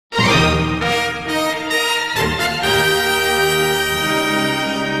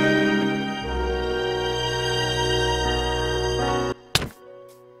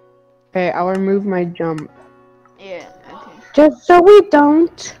Okay, I'll remove my jump. Yeah, okay. Just so we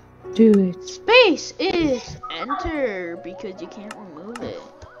don't do it. Space is enter because you can't remove it.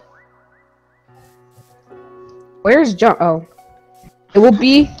 Where's jump? Oh. It will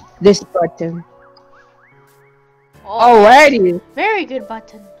be this button. Oh, Alrighty. very good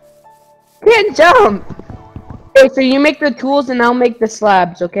button. Can't jump. Okay, so you make the tools and I'll make the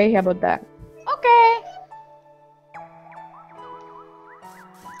slabs, okay? How about that? Okay.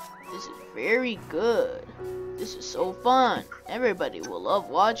 This is very good. This is so fun. Everybody will love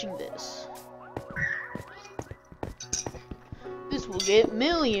watching this. This will get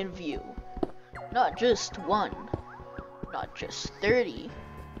million view. Not just one. Not just 30.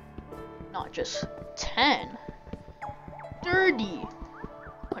 Not just 10. 30.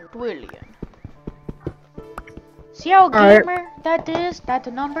 Quadrillion. See how gamer that is? That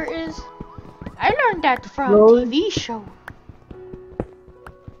the number is? I learned that from a TV show.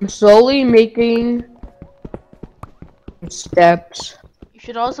 I'm slowly making steps. You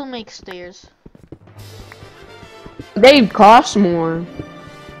should also make stairs. They cost more.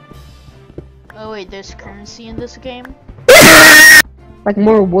 Oh wait, there's currency in this game? Like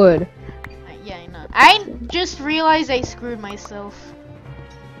more wood. Yeah, I know. I just realized I screwed myself.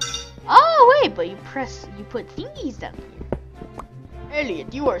 Oh wait, but you put thingies down here.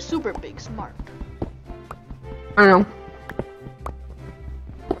 Elliot, you are super big smart. I don't know.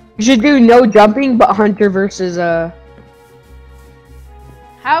 You should do no jumping, but hunter versus How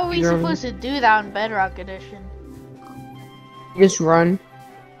are we supposed to do that on Bedrock Edition? just run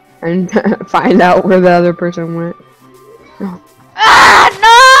and find out where the other person went. Oh. Ah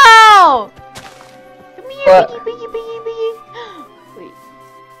no! Come here, What? piggy. Wait.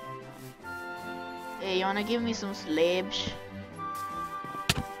 Hey, you wanna give me some slabs?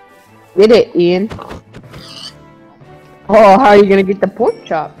 Get it, Ian. Oh, how are you gonna get the pork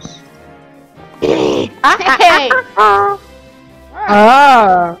chops? Hey!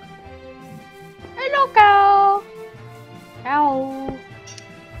 Ah. Hello, cow. Cow.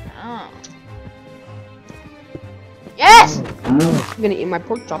 Oh. Yes! I'm gonna eat my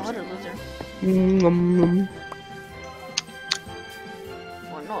pork chops. What a loser.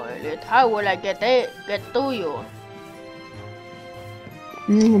 Oh no, Elliot. How will I get to you?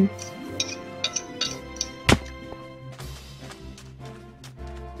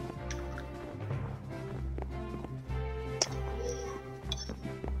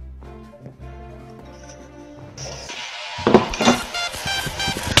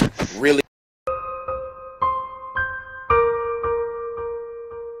 Really?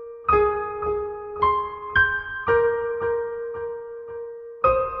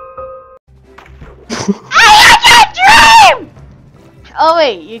 I had a dream! Oh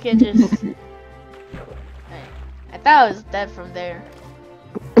wait, you can just... I thought I was dead from there.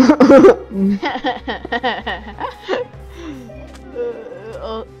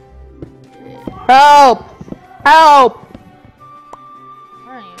 Oh. Help! Help!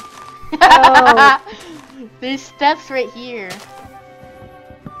 Where are you? Oh. There's steps right here.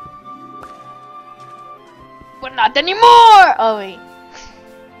 But not anymore! Oh wait.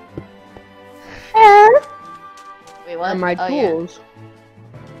 Wait, what? And my Oh, yeah. tools.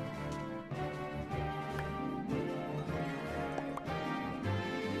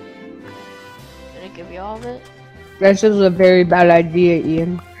 Did I give you all of it? This is a very bad idea,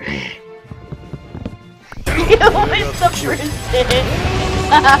 Ian. You missed the first hit.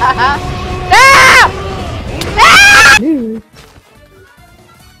 Ah! Ah!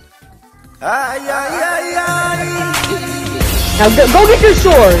 Now go get your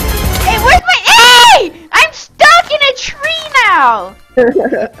sword. Hey, where's my... Hey! I'm stuck in a tree now!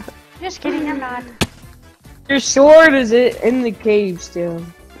 Just kidding, I'm not. Your sword is in the cave still.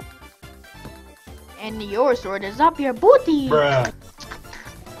 And your sword is up your booty. Bruh.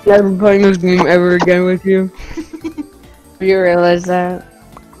 Never playing this game ever again with you. You realize that?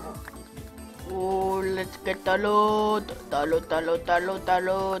 Oh, let's get the loot. The loot.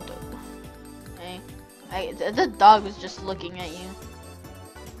 Hey, the dog was just looking at you.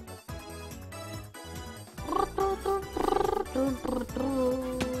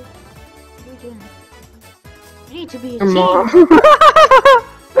 You need to be a team. Are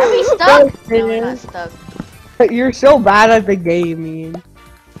we stuck? No, we're not stuck. You're so bad at the game, Ian.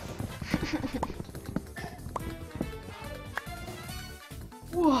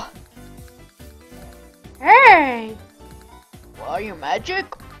 Whoa. Hey! Well, are you magic?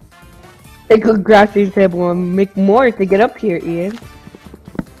 Take a crafting table and make more to get up here, Ian.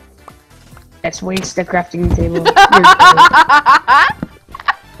 Let's waste the crafting table.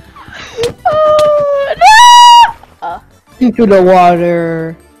 Oh, no! Into the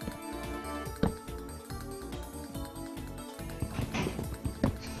water.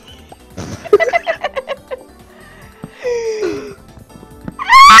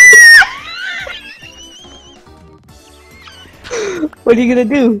 What are you gonna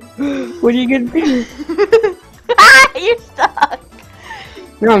do? What are you gonna do? You're stuck.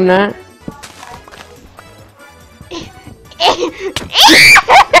 No, I'm not.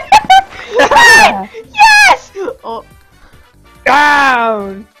 Yes! Oh.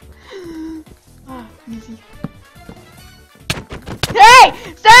 Down! Oh, easy. Hey!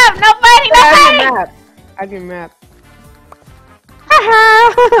 Stop! No fighting! No fighting! Map. I can map.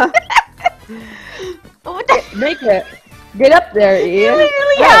 What the? Make it. Get up there, Ian. You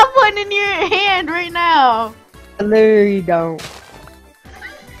literally have one in your hand right now. I literally don't.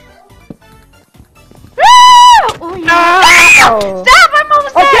 Oh, yeah. No! Stop! I'm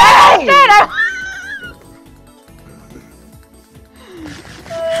almost dead! I'm almost dead!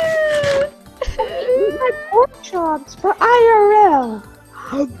 My pork chops for IRL.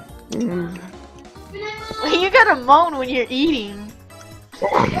 You gotta moan when you're eating.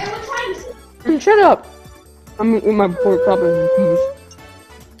 Shut up. I'm eating my pork chop in peace.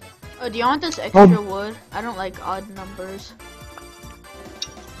 Oh, do you want this extra wood? I don't like odd numbers.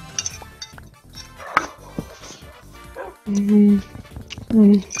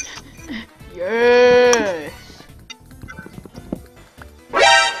 Yes.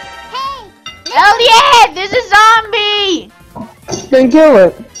 Hey! Elliot! There's a zombie! Then kill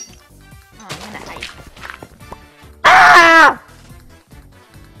it. Oh, I'm gonna hide. Ah!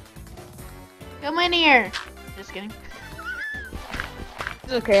 Come in here. Just kidding.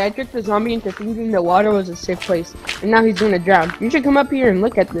 It's okay, I tricked the zombie into thinking the water was a safe place, and now he's gonna drown. You should come up here and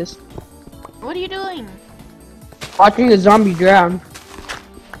look at this. What are you doing? Watching the zombie drown.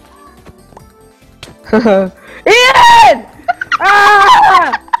 Ian!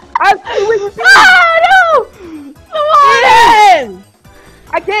 Ah! I'm with you! Oh no! The water! Ian!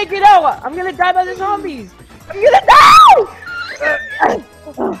 I can't get out! I'm gonna die by the zombies! I'm gonna die!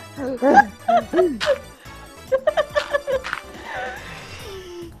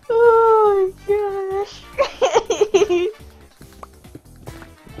 Oh my gosh.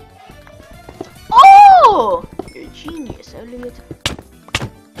 Oh! You're a genius, Elliot.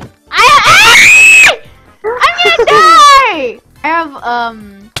 I'm gonna die! I have,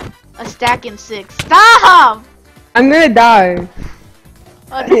 a stack in 6. Stop! I'm gonna die.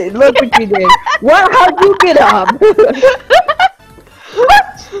 Oh, Look what you did. What? How'd you get up?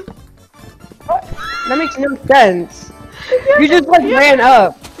 What? That makes no sense. You just like ran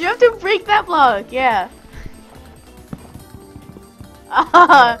up. You have to break that block, yeah.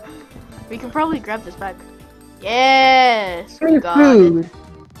 We can probably grab this back. Yes! We got Food. it.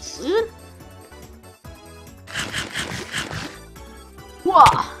 Food? Whoa!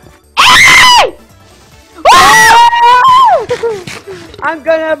 Hey! I'm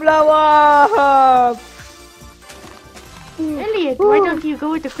gonna blow up! Elliot, why don't you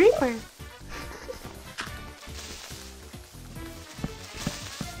go with the creeper?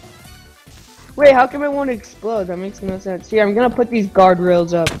 Wait, how come it won't explode? That makes no sense. Here, I'm gonna put these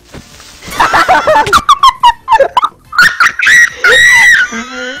guardrails up.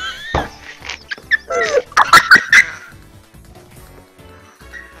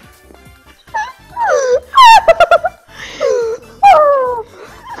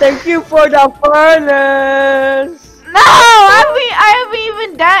 Thank you for the furnace! No! I haven't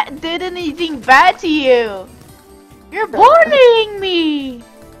even did anything bad to you! You're bullying me!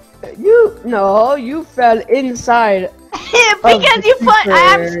 You fell inside. Because you put,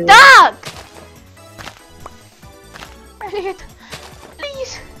 I am stuck! Elliot,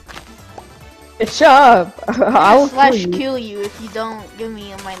 please. Shut up. I will Slash kill you. kill you if you don't give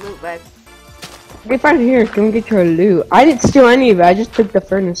me my loot back. Okay, fine, here, come get your loot. I didn't steal any of it, I just took the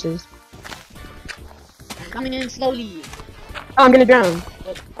furnaces. I'm coming in slowly. Oh, I'm gonna drown.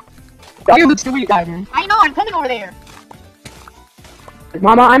 Oh, your loot's still where you died, man. I know, I'm coming over there.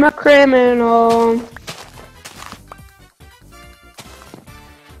 Mama, I'm a criminal.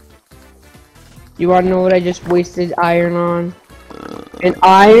 You wanna know what I just wasted iron on? An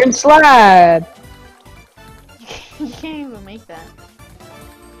iron slab! You can't even make that.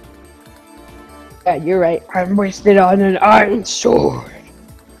 Yeah, you're right. I'm wasted on an iron sword.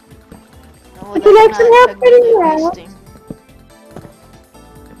 No, Would you like that's some not help getting technically out? wasting.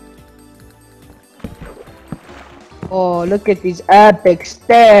 Oh, look at these epic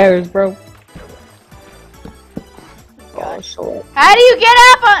stairs, bro. Oh, so How do you get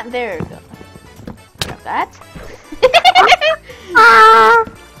up on? There we go. Got that.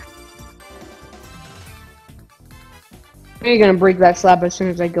 You're gonna break that slab as soon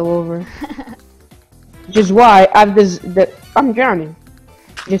as I go over. Which is why I've I'm drowning.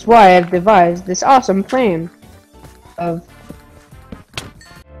 Which is why I've devised this awesome plan of